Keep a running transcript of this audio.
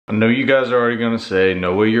I know you guys are already gonna say,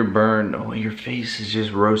 no way you're burned, no way your face is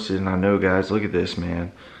just roasted, and I know guys, look at this,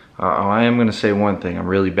 man. I am gonna say one thing, I'm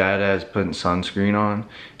really bad at putting sunscreen on.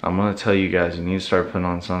 I'm gonna tell you guys, you need to start putting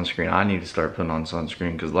on sunscreen. I need to start putting on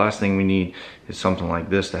sunscreen, because the last thing we need is something like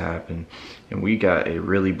this to happen. And we got a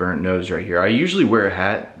really burnt nose right here. I usually wear a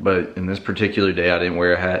hat, but in this particular day I didn't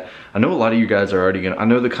wear a hat. I know a lot of you guys are already gonna, I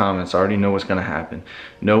know the comments, I already know what's gonna happen.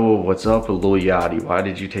 Noah, what's up with Lil Yachty? Why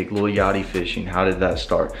did you take Lil Yachty fishing? How did that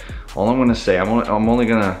start? All I'm gonna say, I'm only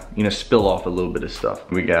gonna, you know, spill off a little bit of stuff.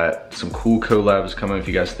 We got some cool collabs coming. If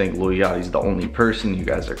you guys think Lil Yachty's the only person, you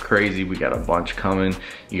guys are crazy. We got a bunch coming.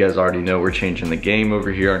 You guys already know we're changing the game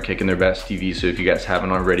over here on Kicking Their Bass TV. So if you guys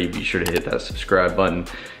haven't already, be sure to hit that subscribe button,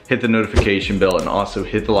 hit the notification bell, and also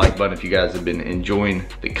hit the like button if you guys have been enjoying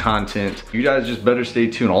the content. You guys just better stay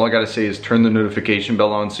tuned. All I gotta say is turn the notification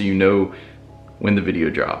bell on so you know when the video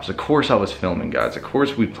drops. Of course I was filming, guys. Of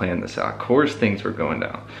course we planned this out. Of course things were going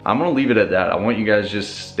down. I'm gonna leave it at that. I want you guys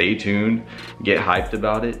just stay tuned, get hyped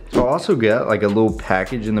about it. So I also got like a little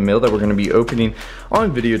package in the mail that we're gonna be opening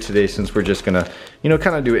on video today, since we're just gonna, you know,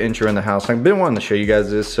 kind of do an intro in the house. I've been wanting to show you guys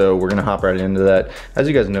this, so we're gonna hop right into that. As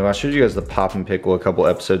you guys know, I showed you guys the poppin' pickle a couple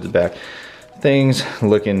episodes back. Things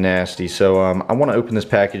looking nasty. So I wanna open this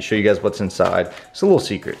package, show you guys what's inside. It's a little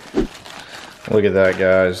secret. Look at that,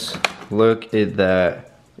 guys. Look at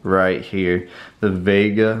that right here. The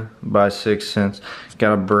Vega by 6th Sense.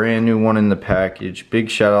 Got a brand new one in the package. Big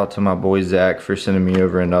shout out to my boy Zach for sending me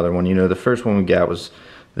over another one. You know, the first one we got was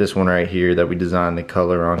this one right here that we designed the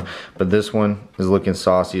color on. But this one is looking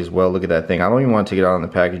saucy as well. Look at that thing. I don't even want to take it out on the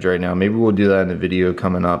package right now. Maybe we'll do that in the video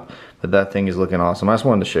coming up. But that thing is looking awesome. I just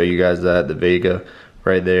wanted to show you guys that, the Vega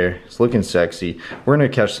right there. It's looking sexy. We're gonna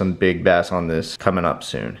catch some big bass on this coming up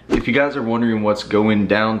soon. If you guys are wondering what's going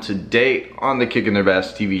down today on the Kicking Their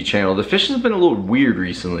Bass TV channel, the fishing's been a little weird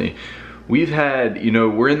recently. We've had, you know,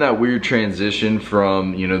 we're in that weird transition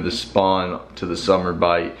from, you know, the spawn to the summer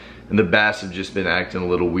bite, and the bass have just been acting a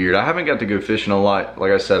little weird. I haven't got to go fishing a lot.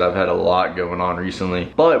 Like I said, I've had a lot going on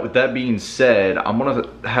recently. But with that being said, I'm gonna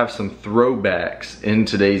have some throwbacks in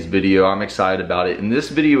today's video. I'm excited about it. And this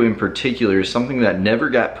video in particular is something that never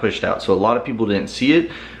got pushed out. So a lot of people didn't see it,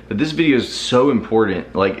 but this video is so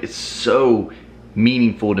important. Like, it's so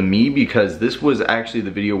meaningful to me, because this was actually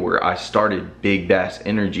the video where I started Big Bass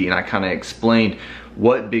Energy, and I kind of explained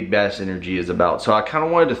what Big Bass Energy is about. So I kind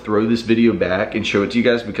of wanted to throw this video back and show it to you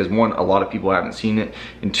guys, because one, a lot of people haven't seen it,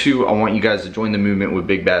 and two, I want you guys to join the movement with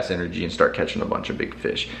Big Bass Energy and start catching a bunch of big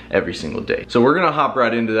fish every single day. So we're gonna hop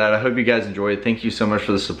right into that. I hope you guys enjoy it. Thank you so much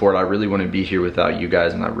for the support. I really want to be here without you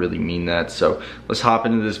guys, and I really mean that. So let's hop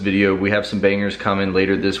into this video. We have some bangers coming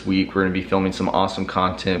later this week. We're gonna be filming some awesome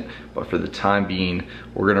content, but for the time being,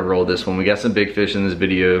 we're gonna roll this one. We got some big fish in this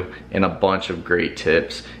video and a bunch of great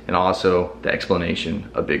tips, and also the explanation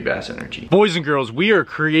of Big Bass Energy. Boys and girls, we are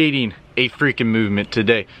creating a freaking movement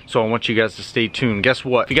today, so I want you guys to stay tuned. Guess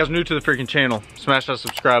what? If you guys are new to the freaking channel, smash that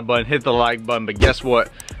subscribe button, hit the like button, but guess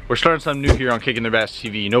what? We're starting something new here on Kicking Their Bass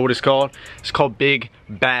TV. You know what it's called? It's called Big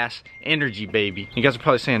Bass Energy, baby. You guys are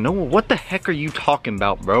probably saying, Noah, what the heck are you talking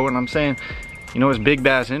about, bro? And I'm saying, you know, it's Big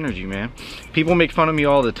Bass Energy, man. People make fun of me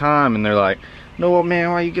all the time, and they're like, no,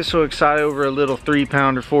 man, why you get so excited over a little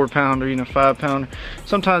 3-pounder, 4-pounder, you know, 5-pounder,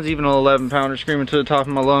 sometimes even an 11-pounder screaming to the top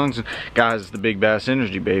of my lungs? And guys, it's the Big Bass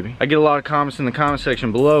Energy, baby. I get a lot of comments in the comment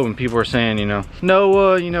section below, and people are saying, you know,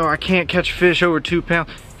 no, you know, I can't catch fish over 2 pounds.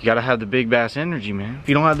 You gotta have the Big Bass Energy, man. If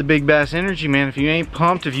you don't have the Big Bass Energy, man, if you ain't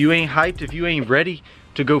pumped, if you ain't hyped, if you ain't ready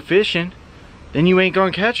to go fishing, then you ain't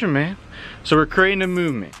gonna catch them, man. So we're creating a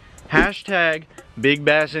movement. Hashtag Big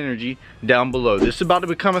Bass Energy down below. This is about to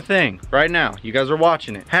become a thing right now. You guys are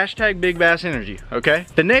watching it. Hashtag Big Bass Energy, okay?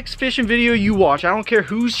 The next fishing video you watch, I don't care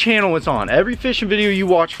whose channel it's on, every fishing video you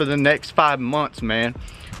watch for the next 5 months, man,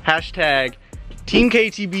 hashtag Team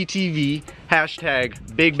KTB TV,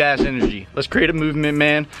 hashtag Big Bass Energy. Let's create a movement,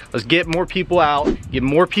 man. Let's get more people out, get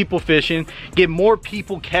more people fishing, get more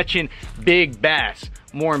people catching big bass,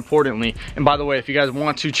 more importantly. And by the way, if you guys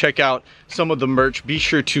want to check out some of the merch, be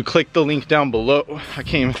sure to click the link down below. I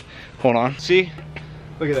can't even, hold on. See?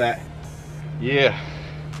 Look at that. Yeah.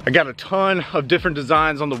 I got a ton of different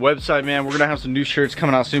designs on the website, man. We're gonna have some new shirts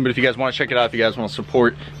coming out soon, but if you guys wanna check it out, if you guys wanna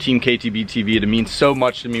support Team KTB TV, it means so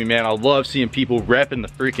much to me, man. I love seeing people repping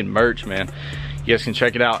the freaking merch, man. You guys can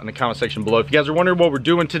check it out in the comment section below. If you guys are wondering what we're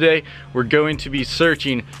doing today, we're going to be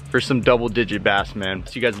searching for some double-digit bass, man.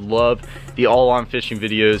 So you guys love the all-on fishing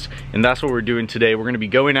videos, and that's what we're doing today. We're gonna be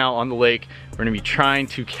going out on the lake. We're gonna be trying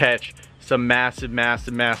to catch It's a massive,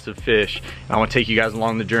 massive, massive fish. And I want to take you guys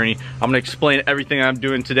along the journey. I'm going to explain everything I'm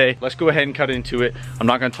doing today. Let's go ahead and cut into it. I'm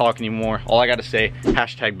not going to talk anymore. All I got to say,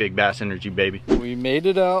 hashtag Big Bass Energy, baby. We made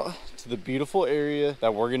it out to the beautiful area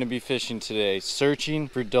that we're going to be fishing today. Searching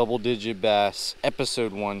for double-digit bass.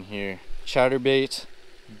 Episode 1 here. Chatterbait,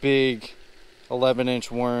 big 11-inch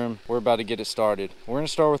worm. We're about to get it started. We're going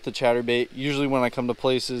to start with the chatterbait. Usually when I come to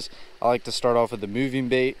places, I like to start off with the moving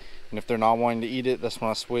bait. And if they're not wanting to eat it, that's when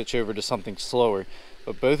I switch over to something slower.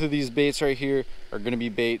 But both of these baits right here are going to be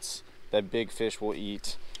baits that big fish will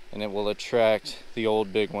eat. And it will attract the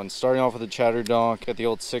old big ones. Starting off with the chatter donk, got the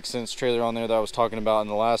old 6-inch trailer on there that I was talking about in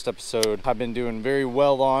the last episode. I've been doing very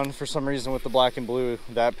well on for some reason with the black and blue.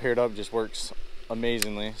 That paired up just works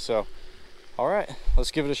amazingly. So, all right,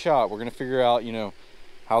 let's give it a shot. We're gonna figure out, you know,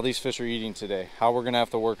 how these fish are eating today, how we're gonna have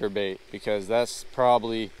to work our bait, because that's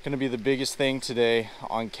probably gonna be the biggest thing today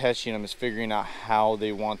on catching them, is figuring out how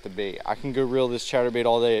they want the bait. I can go reel this chatterbait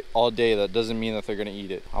all day. That doesn't mean that they're gonna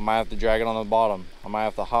eat it. I might have to drag it on the bottom. I might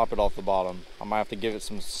have to hop it off the bottom. I might have to give it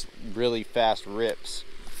some really fast rips.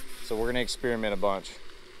 So we're gonna experiment a bunch.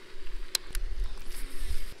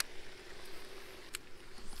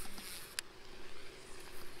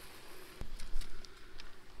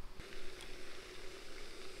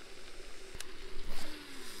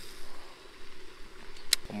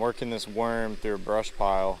 I'm working this worm through a brush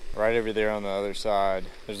pile right over there on the other side.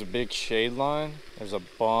 There's a big shade line. There's a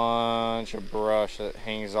bunch of brush that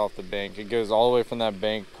hangs off the bank. It goes all the way from that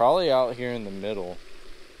bank, probably out here in the middle.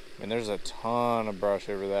 And there's a ton of brush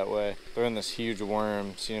over that way. Throwing this huge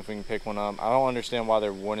worm, seeing if we can pick one up. I don't understand why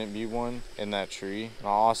there wouldn't be one in that tree. And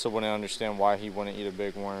I also wouldn't understand why he wouldn't eat a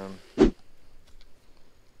big worm.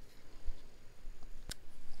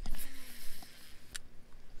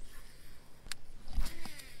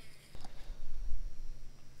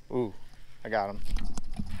 Ooh, I got him.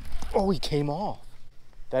 Oh, he came off.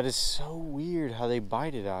 That is so weird how they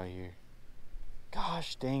bite it out here.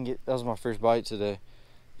 Gosh dang it. That was my first bite today.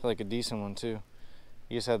 I feel like a decent one too.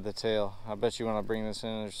 He just had the tail. I bet you when I bring this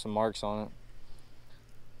in, there's some marks on it.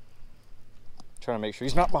 Trying to make sure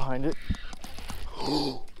he's not behind it.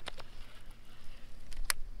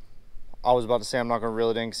 I was about to say I'm not going to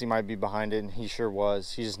reel it in because he might be behind it, and he sure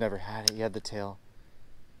was. He just never had it. He had the tail.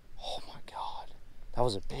 Oh my God. That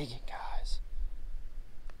was a big one, guys.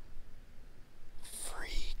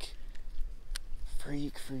 Freak.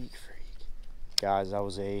 Freak, freak, freak. Guys, that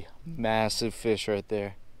was a massive fish right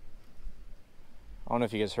there. I don't know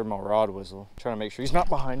if you guys heard my rod whistle. I'm trying to make sure he's not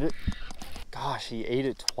behind it. Gosh, he ate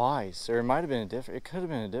it twice. Or it might have been a different, it could have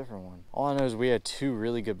been a different one. All I know is we had 2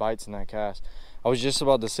 really good bites in that cast. I was just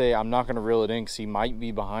about to say I'm not going to reel it in because he might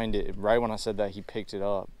be behind it. Right when I said that, he picked it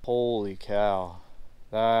up. Holy cow.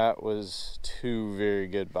 That was 2 very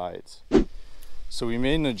good bites. So we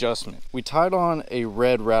made an adjustment. We tied on a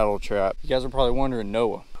red rattle trap. You guys are probably wondering,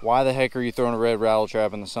 Noah, why the heck are you throwing a red rattle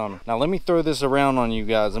trap in the summer? Now let me throw this around on you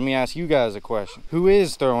guys. Let me ask you guys a question. Who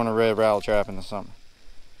is throwing a red rattle trap in the summer?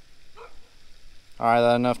 All right,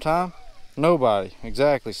 that enough time? Nobody,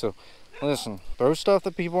 exactly. So listen, throw stuff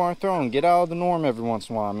that people aren't throwing. Get out of the norm every once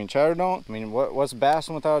in a while. I mean, chatter donk, I mean, what's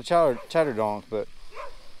bassing without a chatter donk? But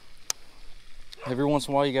every once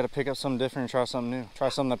in a while you got to pick up something different and try something new. Try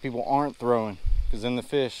something that people aren't throwing, because then the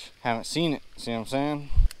fish haven't seen it. See what I'm saying?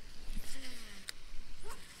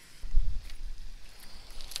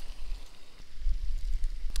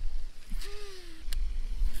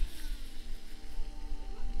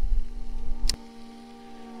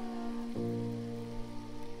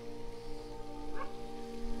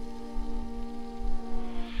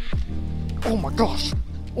 Oh my gosh,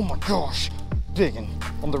 oh my gosh. Digging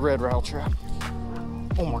on the red rattle trap.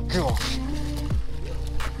 Oh my gosh.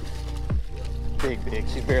 Big, big,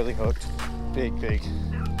 he's barely hooked. Big, big.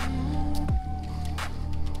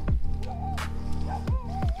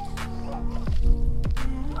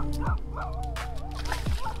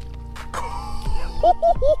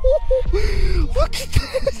 Look at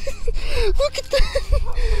that! Look at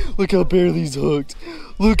that! Look how barely he's hooked.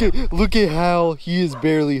 Look at how he is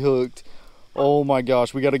barely hooked. Oh my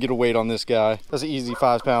gosh, we got to get a weight on this guy. That's an easy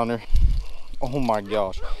 5-pounder. Oh my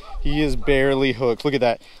gosh, he is barely hooked. Look at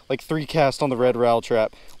that, like 3 casts on the red rattle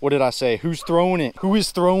trap. What did I say? Who's throwing it? Who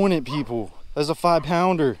is throwing it, people? That's a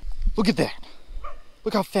 5-pounder. Look at that.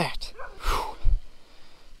 Look how fat. Whew.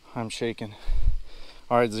 I'm shaking.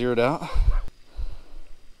 All right, zeroed out.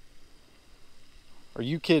 Are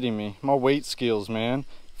you kidding me? My weight skills, man.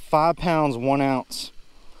 5 pounds, 1 ounce.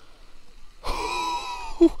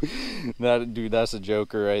 That, dude, that's a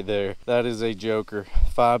joker right there. That is a joker.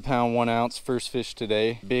 5 pound 1 ounce first fish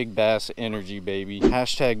today. Big Bass Energy, baby.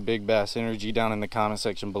 Hashtag Big Bass Energy down in the comment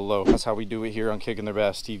section below. That's how we do it here on Kicking Their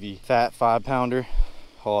Bass TV. Fat 5 pounder.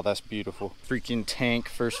 Oh, that's beautiful. Freaking tank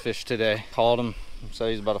first fish today. Called him, so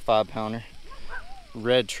he's about a 5 pounder.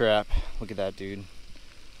 Red trap. Look at that, dude.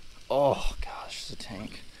 Oh gosh, it's a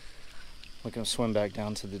tank. Look at him swim back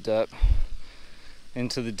down to the depth.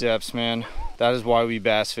 Into the depths, man. That is why we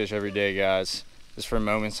bass fish every day, guys. Just for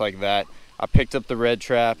moments like that. I picked up the red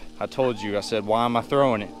trap. I told you, I said, why am I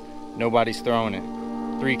throwing it? Nobody's throwing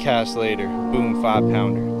it. 3 casts later, boom, 5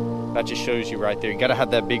 pounder. That just shows you right there. You gotta have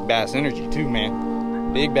that Big Bass Energy too,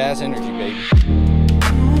 man. Big Bass Energy, baby.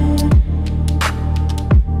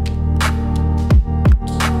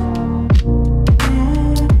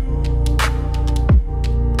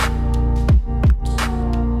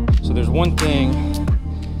 So there's one thing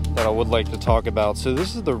that I would like to talk about. So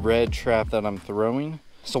this is the red trap that I'm throwing.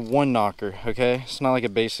 It's a 1 knocker, okay? It's not like a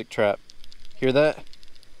basic trap. Hear that?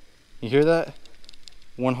 You hear that?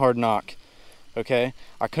 1 hard knock, okay?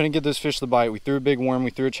 I couldn't get this fish to bite. We threw a big worm,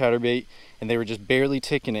 we threw a chatterbait, and they were just barely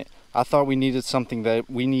ticking it. I thought we needed something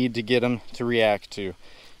that we need to get them to react to.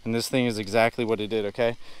 And this thing is exactly what it did,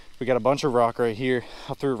 okay? We got a bunch of rock right here.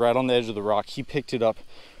 I threw it right on the edge of the rock. He picked it up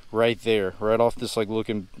right there, right off this like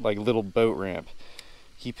looking like little boat ramp.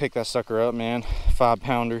 He picked that sucker up, man. 5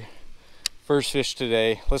 pounder. First fish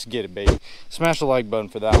today. Let's get it, baby. Smash the like button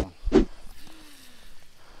for that one.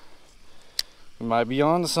 We might be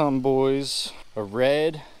on to something, boys. A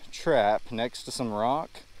red trap next to some rock.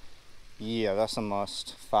 Yeah, that's a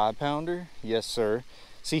must. 5 pounder. Yes, sir.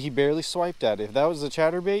 See, he barely swiped at it. If that was a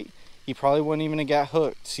chatterbait, he probably wouldn't even have got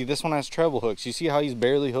hooked. See, this one has treble hooks. You see how he's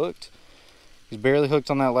barely hooked? He's barely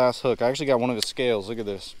hooked on that last hook. I actually got one of his scales. Look at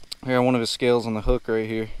this. I got one of his scales on the hook right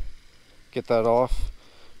here. Get that off.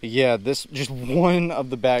 But yeah, this just one of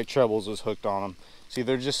the back trebles was hooked on them. See,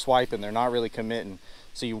 they're just swiping. They're not really committing.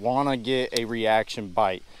 So you want to get a reaction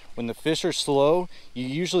bite. When the fish are slow, you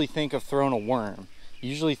usually think of throwing a worm. You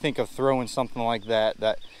usually think of throwing something like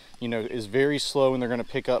that you know, is very slow and they're going to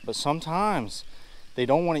pick up. But sometimes they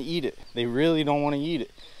don't want to eat it. They really don't want to eat it.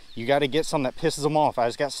 You got to get something that pisses them off. I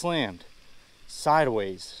just got slammed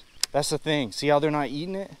sideways. That's the thing. See how they're not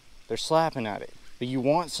eating it? They're slapping at it. But you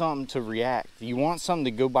want something to react. You want something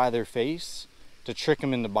to go by their face to trick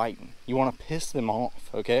them into biting. You want to piss them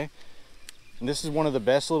off, okay? And this is one of the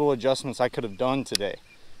best little adjustments I could have done today.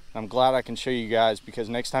 I'm glad I can show you guys, because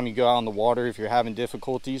next time you go out on the water, if you're having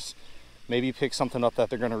difficulties, maybe pick something up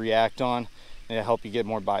that they're going to react on and it'll help you get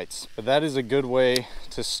more bites. But that is a good way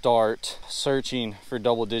to start searching for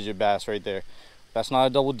double-digit bass right there. That's not a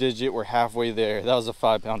double digit. We're halfway there. That was a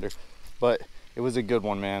 5 pounder. But it was a good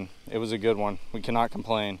one, man. It was a good one. We cannot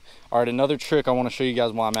complain. All right, another trick I want to show you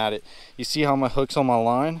guys while I'm at it. You see how my hook's on my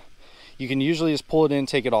line? You can usually just pull it in,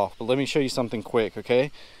 take it off. But let me show you something quick,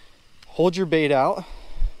 okay? Hold your bait out.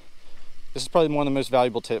 This is probably one of the most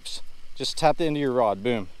valuable tips. Just tap the end of your rod.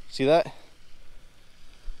 Boom. See that?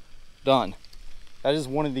 Done. That is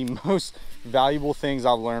one of the most valuable things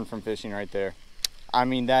I've learned from fishing right there. I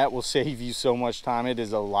mean, that will save you so much time. It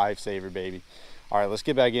is a lifesaver, baby. All right, let's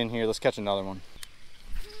get back in here. Let's catch another one.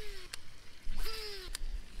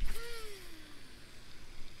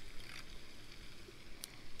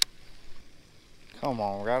 Come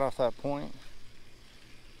on, right off that point.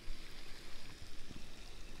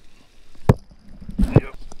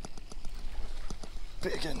 Yep.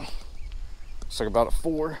 Big one. Looks like about a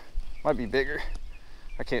 4. Might be bigger.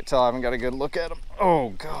 I can't tell. I haven't got a good look at him. Oh,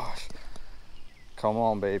 gosh. Come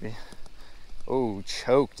on, baby. Oh,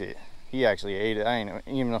 choked it. He actually ate it. I ain't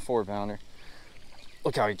even a 4 pounder.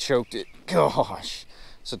 Look how he choked it. Gosh.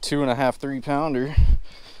 It's a 2.5, 3 pounder.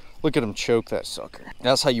 Look at him choke that sucker.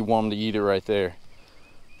 That's how you want him to eat it right there.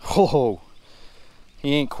 Oh,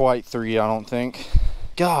 he ain't quite 3, I don't think.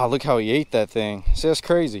 God, look how he ate that thing. See, that's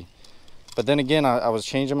crazy. But then again, I was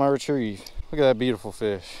changing my retrieve. Look at that beautiful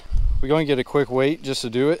fish. We're going to get a quick weight just to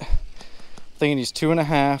do it. I'm thinking he's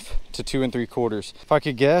 2.5 to 2 3/4. If I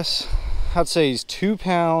could guess, I'd say he's 2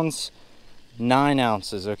 pounds, 9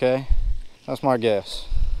 ounces, okay? That's my guess.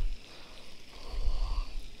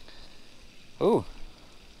 Oh,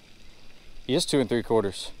 he is 2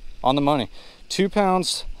 3/4. On the money. 2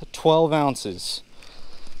 pounds, 12 ounces.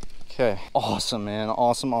 Okay, awesome, man.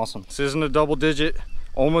 Awesome, awesome. This isn't a double digit,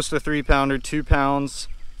 almost a 3 pounder, 2 pounds,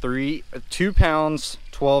 2 pounds,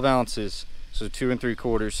 12 ounces. So 2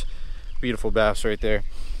 3/4. Beautiful bass right there.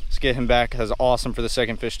 Let's get him back. That's awesome for the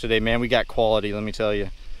second fish today, man. We got quality, let me tell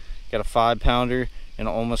you. Got a 5 pounder and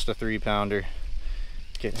almost a 3 pounder.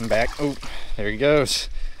 Get him back. Oh, there he goes.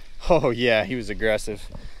 Oh yeah, he was aggressive.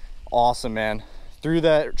 Awesome, man. threw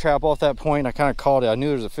that trap off that point. I kind of called it. I knew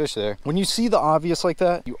there was a fish there. When you see the obvious like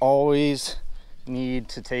that, you always need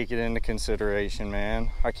to take it into consideration,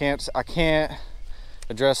 man. I can't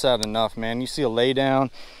address that enough, man. You see a lay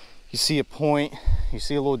down, you see a point, you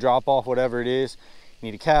see a little drop off, whatever it is, you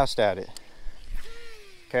need to cast at it.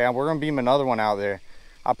 Okay, we're gonna beam another one out there.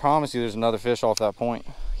 I promise you there's another fish off that point.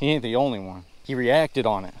 He ain't the only one. He reacted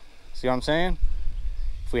on it. See what I'm saying?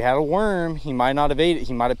 If we had a worm, he might not have ate it.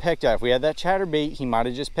 He might have pecked at it. If we had that chatterbait, he might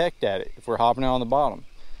have just pecked at it if we're hopping out on the bottom.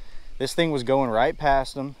 This thing was going right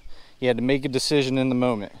past him. He had to make a decision in the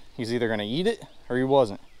moment. He's either gonna eat it or he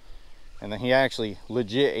wasn't. And then he actually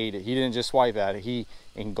legit ate it. He didn't just swipe at it, he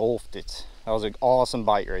engulfed it. That was an awesome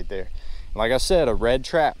bite right there. And like I said, a red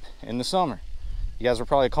trap in the summer. You guys were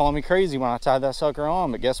probably calling me crazy when I tied that sucker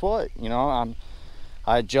on, but guess what? You know,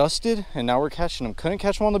 I adjusted and now we're catching them. Couldn't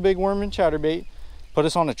catch one on the big worm and chatterbait. Put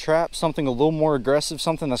us on a trap, something a little more aggressive,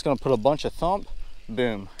 something that's gonna put a bunch of thump,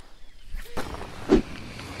 boom.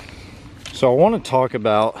 So I wanna talk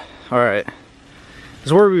about, all right, this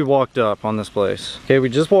is where we walked up on this place. Okay, we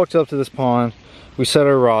just walked up to this pond. We set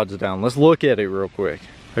our rods down. Let's look at it real quick,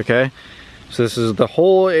 okay? So this is the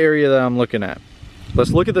whole area that I'm looking at.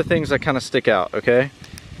 Let's look at the things that kind of stick out, okay?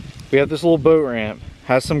 We have this little boat ramp,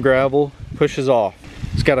 has some gravel, pushes off.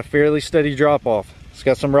 It's got a fairly steady drop off. It's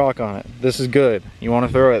got some rock on it. This is good. You want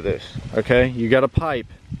to throw at this, okay? You got a pipe.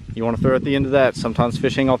 You want to throw at the end of that. Sometimes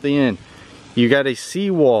fish hang off the end. You got a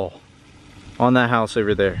seawall on that house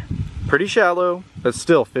over there. Pretty shallow, but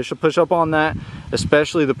still, fish will push up on that,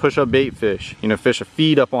 especially the push-up bait fish. You know, fish will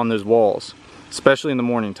feed up on those walls, especially in the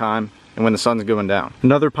morning time and when the sun's going down.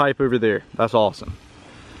 Another pipe over there. That's awesome.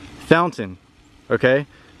 Fountain, okay?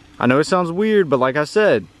 I know it sounds weird, but like I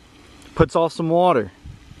said, puts off some water.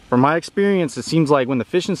 From my experience, it seems like when the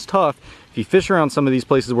fishing's tough, if you fish around some of these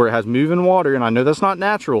places where it has moving water, and I know that's not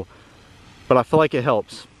natural, but I feel like it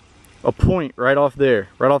helps. A point right off there.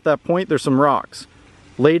 Right off that point, there's some rocks.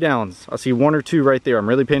 Laydowns, I see one or two right there. I'm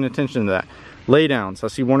really paying attention to that. Laydowns, I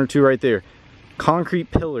see one or two right there.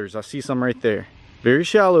 Concrete pillars, I see some right there. Very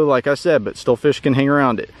shallow, like I said, but still fish can hang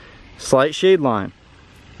around it. Slight shade line.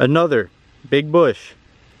 Another big bush.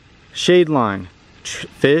 Shade line.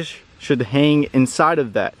 Fish should hang inside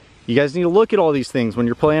of that. You guys need to look at all these things when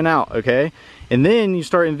you're playing out, okay? And then you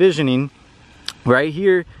start envisioning, right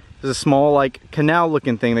here is a small like canal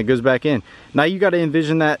looking thing that goes back in. Now you got to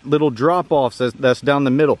envision that little drop off that's down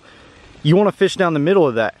the middle. You want to fish down the middle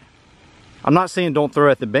of that. I'm not saying don't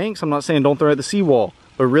throw at the banks. I'm not saying don't throw at the seawall,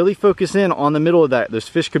 but really focus in on the middle of that. Those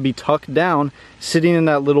fish could be tucked down, sitting in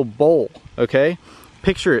that little bowl, okay?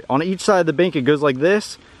 Picture it. On each side of the bank, it goes like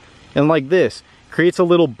this and like this. Creates a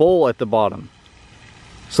little bowl at the bottom.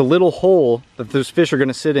 It's a little hole that those fish are going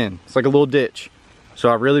to sit in. It's like a little ditch. So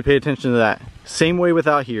I really pay attention to that. Same way with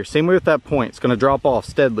out here. Same way with that point. It's going to drop off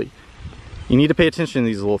steadily. You need to pay attention to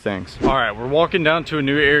these little things. All right, we're walking down to a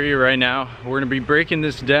new area right now. We're going to be breaking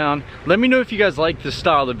this down. Let me know if you guys like this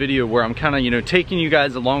style of video where I'm kind of, you know, taking you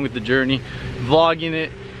guys along with the journey, vlogging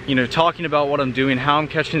it, you know, talking about what I'm doing, how I'm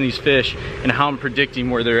catching these fish, and how I'm predicting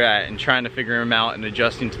where they're at and trying to figure them out and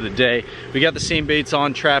adjusting to the day. We got the same baits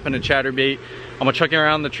on, trap and a chatterbait. I'm gonna chuck it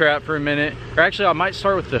around the trap for a minute. Or actually, I might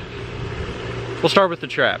start with we'll start with the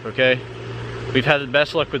trap, okay? We've had the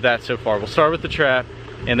best luck with that so far. We'll start with the trap,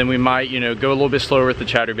 and then we might, you know, go a little bit slower with the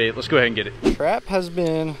chatterbait. Let's go ahead and get it. Trap has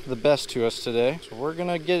been the best to us today, so we're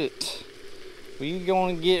gonna get it. We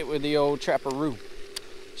gonna get it with the old trapperoo.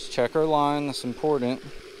 Let's check our line, that's important.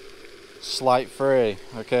 Slight fray,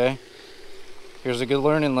 okay? Here's a good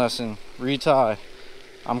learning lesson. Retie.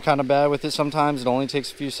 I'm kind of bad with it sometimes. It only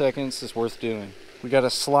takes a few seconds. It's worth doing. We got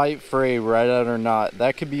a slight fray right at our knot.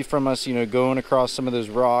 That could be from us, you know, going across some of those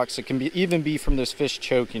rocks. It can be even be from those fish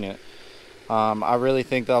choking it. I really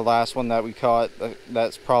think that last one that we caught,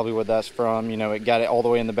 that's probably what that's from. You know, it got it all the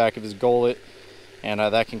way in the back of his gullet, and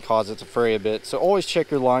that can cause it to fray a bit. So always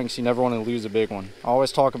check your line because you never want to lose a big one. I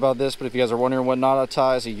always talk about this, but if you guys are wondering what knot I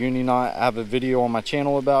tie, it's a uni knot. I have a video on my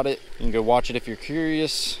channel about it. You can go watch it if you're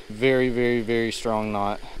curious. Very, very, very strong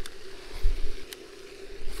knot.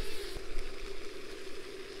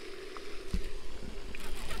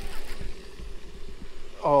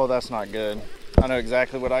 Oh, that's not good. I know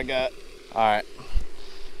exactly what I got. All right.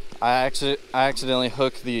 I accidentally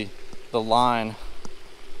hooked the line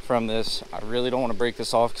from this. I really don't want to break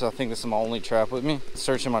this off because I think this is my only trap with me.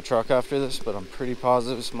 Searching my truck after this, but I'm pretty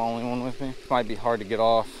positive it's my only one with me. It might be hard to get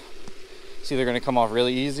off. It's either going to come off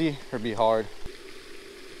really easy or be hard.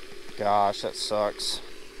 Gosh, that sucks.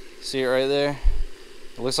 See it right there?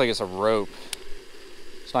 It looks like it's a rope.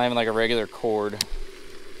 It's not even like a regular cord.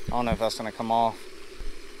 I don't know if that's going to come off.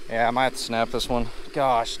 Yeah, I might have to snap this one.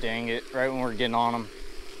 Gosh dang it, right when we're getting on them.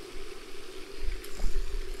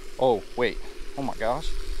 Oh, wait. Oh my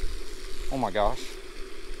gosh. Oh my gosh.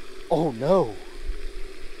 Oh no.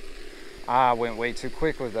 I went way too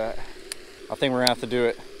quick with that. I think we're gonna have to do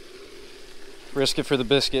it. Risk it for the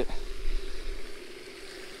biscuit.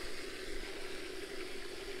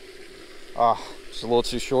 Ah, just a little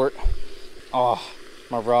too short. Oh,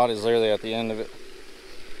 my rod is literally at the end of it.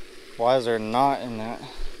 Why is there a knot in that? I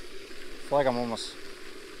feel like I'm almost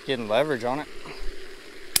getting leverage on it.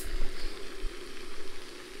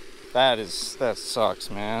 That sucks,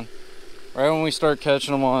 man. Right when we start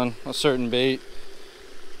catching them on a certain bait.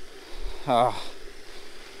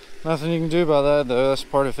 Nothing you can do about that though, that's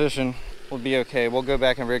part of fishing. We'll be okay, we'll go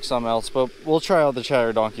back and rig something else, but we'll try out the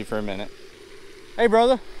chatter donkey for a minute. Hey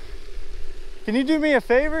brother, can you do me a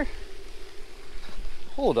favor?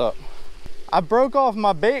 Hold up. I broke off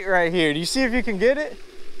my bait right here. Do you see if you can get it?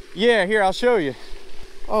 Yeah, here, I'll show you.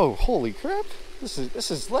 Oh, holy crap. This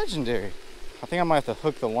is legendary. I think I might have to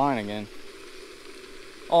hook the line again.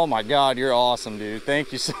 Oh my God, you're awesome, dude.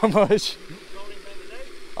 Thank you so much.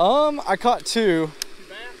 I caught 2. 2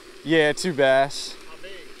 bass? Yeah, 2 bass.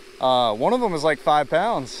 How big? One of them was like 5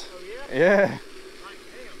 pounds. Oh yeah? Yeah. Like,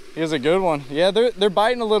 He was a good one. Yeah, they're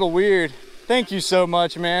biting a little weird. Thank you so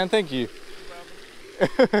much, man. Thank you.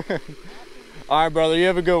 All right, brother. You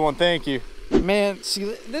have a good one. Thank you. Man,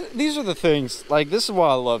 see, these are the things. Like, this is why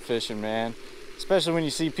I love fishing, man. Especially when you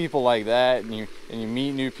see people like that and you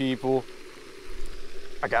meet new people.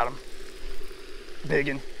 I got him.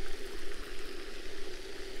 Biggin.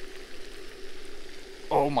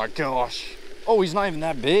 Oh my gosh. Oh, he's not even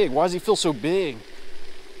that big. Why does he feel so big?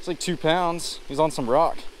 It's like 2 pounds. He's on some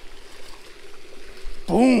rock.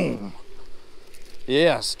 Boom.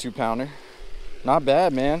 Yes, 2-pounder. Not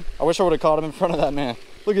bad, man. I wish I would have caught him in front of that man.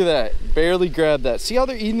 Look at that. Barely grabbed that. See how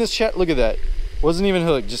they're eating this chat? Look at that. Wasn't even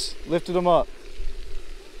hooked. Just lifted him up.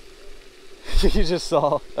 You just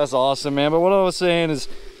saw. That's awesome, man. But what I was saying is,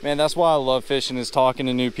 man, that's why I love fishing, is talking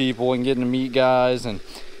to new people and getting to meet guys. And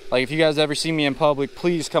like, if you guys ever see me in public,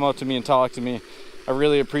 please come up to me and talk to me. I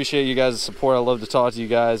really appreciate you guys' support. I love to talk to you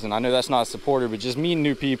guys. And I know that's not a supporter, but just meeting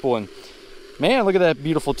new people. And man, look at that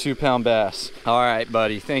beautiful 2-pound bass. All right,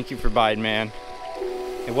 buddy. Thank you for biting, man.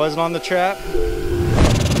 It wasn't on the trap.